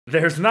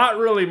There's not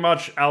really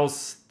much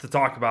else to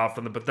talk about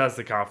from the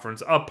Bethesda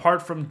conference,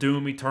 apart from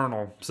Doom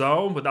Eternal.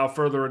 So, without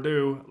further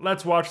ado,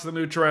 let's watch the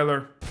new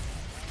trailer.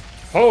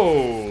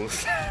 Oh,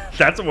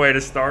 that's a way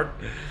to start.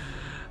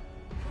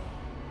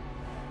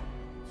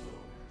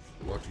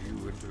 What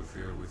you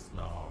interfere with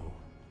now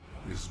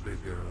is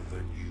bigger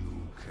than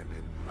you can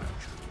imagine.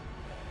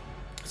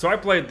 So I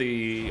played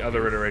the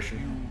other iteration.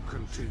 You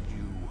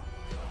continue,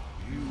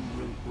 you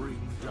will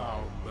bring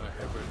down the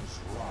heavens'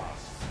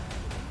 wrath.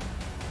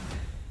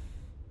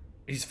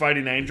 He's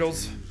fighting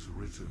angels. It is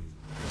written.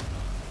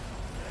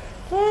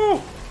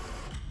 Woo!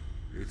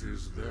 It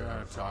is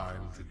their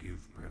time to give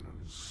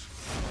penance.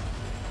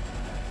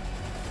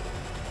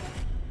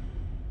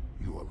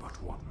 You are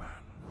but one man.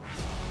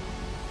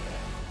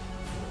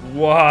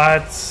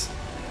 What?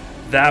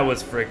 That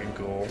was freaking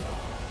cool.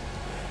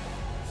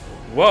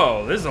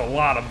 Whoa, there's a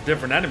lot of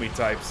different enemy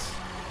types.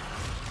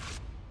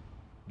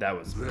 That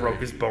was broke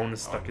his bone and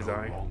stuck his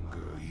eye. No longer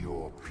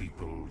your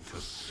people to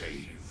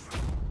save.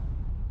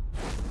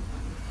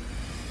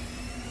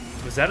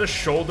 Was that a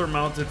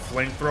shoulder-mounted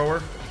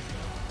flamethrower?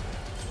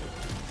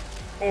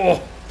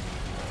 Oh!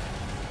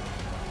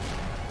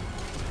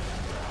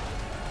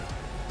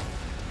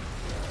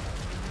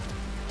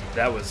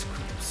 That was...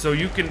 So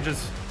you can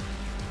just...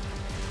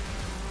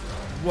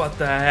 What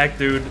the heck,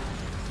 dude?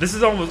 This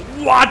is almost...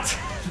 What?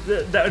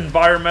 The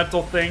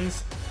environmental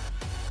things.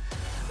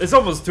 It's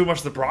almost too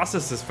much to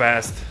process this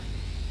fast.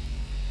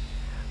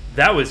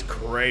 That was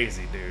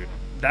crazy, dude.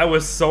 That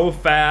was so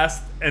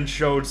fast and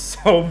showed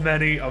so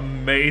many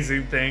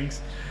amazing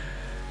things.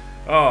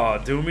 Oh,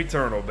 Doom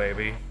Eternal,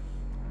 baby.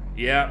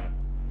 Yeah,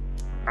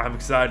 I'm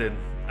excited.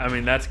 I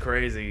mean, that's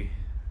crazy.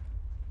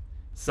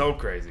 So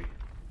crazy.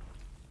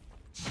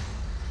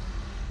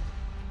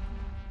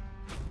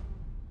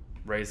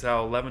 Raise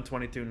hell,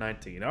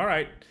 11/22/19. All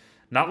right,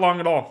 not long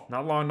at all.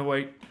 Not long to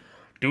wait.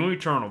 Doom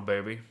Eternal,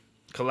 baby.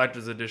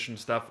 Collector's edition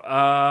stuff.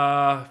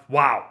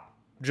 Wow.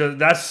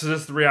 That's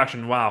just the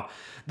reaction. Wow.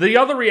 The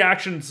other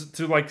reactions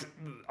to like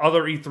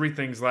other E3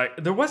 things,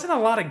 like there wasn't a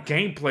lot of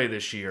gameplay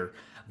this year.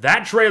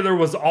 That trailer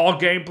was all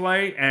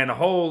gameplay, and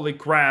holy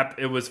crap,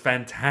 it was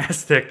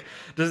fantastic.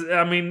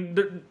 I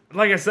mean,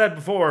 like I said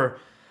before,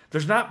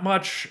 there's not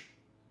much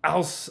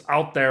else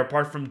out there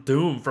apart from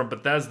Doom from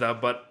Bethesda,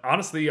 but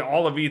honestly,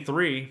 all of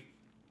E3,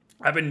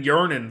 I've been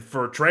yearning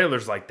for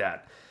trailers like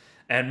that.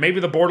 And maybe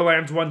the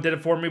Borderlands one did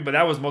it for me, but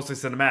that was mostly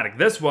cinematic.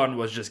 This one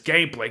was just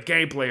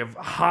gameplay of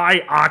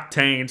high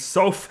octane,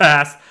 so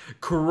fast,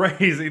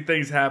 crazy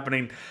things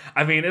happening.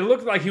 I mean, it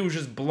looked like he was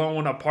just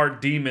blowing apart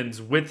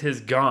demons with his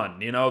gun.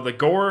 You know, the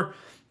gore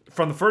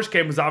from the first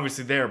game was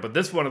obviously there, but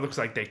this one, it looks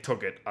like they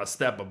took it a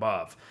step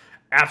above.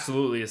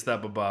 Absolutely a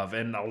step above.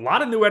 And a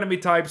lot of new enemy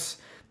types,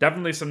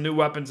 definitely some new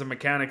weapons and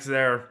mechanics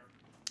there.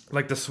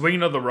 Like the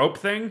swinging of the rope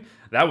thing,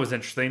 that was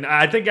interesting.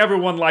 I think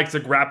everyone likes a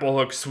grapple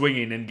hook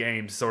swinging in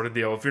games sort of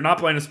deal. If you're not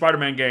playing a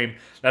Spider-Man game,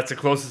 that's the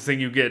closest thing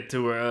you get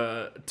to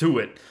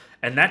it.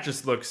 And that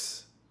just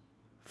looks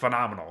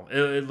phenomenal.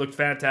 It looked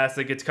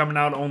fantastic. It's coming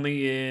out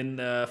only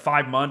in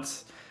 5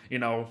 months. You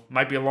know,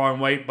 might be a long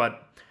wait,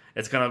 but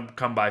it's going to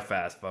come by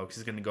fast, folks.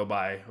 It's going to go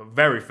by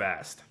very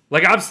fast.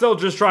 Like, I'm still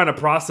just trying to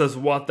process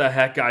what the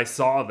heck I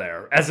saw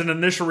there. As an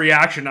initial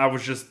reaction, I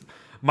was just...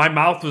 My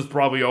mouth was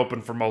probably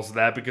open for most of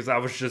that because I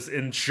was just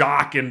in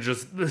shock and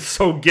just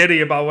so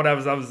giddy about what I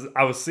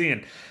was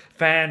seeing.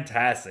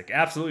 Fantastic.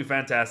 Absolutely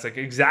fantastic.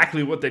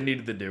 Exactly what they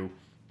needed to do.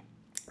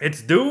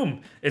 It's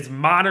Doom. It's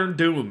modern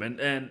Doom.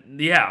 And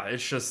yeah,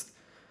 it's just,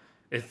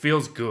 it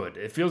feels good.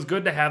 It feels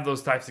good to have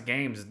those types of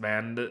games,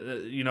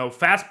 man. You know,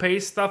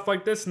 fast-paced stuff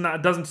like this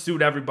doesn't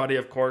suit everybody,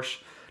 of course.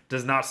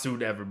 Does not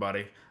suit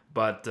everybody.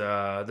 But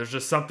there's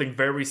just something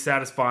very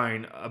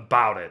satisfying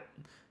about it.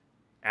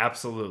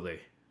 Absolutely.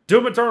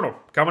 Doom Eternal,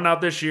 coming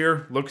out this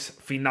year, looks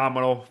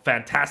phenomenal,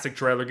 fantastic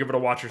trailer, give it a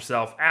watch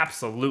yourself,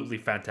 absolutely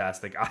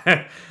fantastic.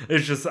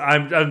 It's just,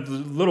 I'm a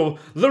little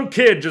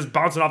kid just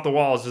bouncing off the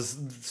walls,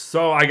 just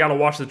so I gotta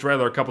watch the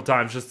trailer a couple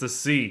times just to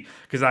see,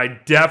 because I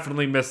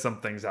definitely missed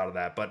some things out of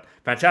that, but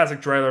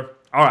fantastic trailer.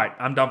 All right,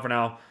 I'm done for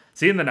now.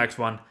 See you in the next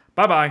one.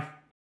 Bye-bye.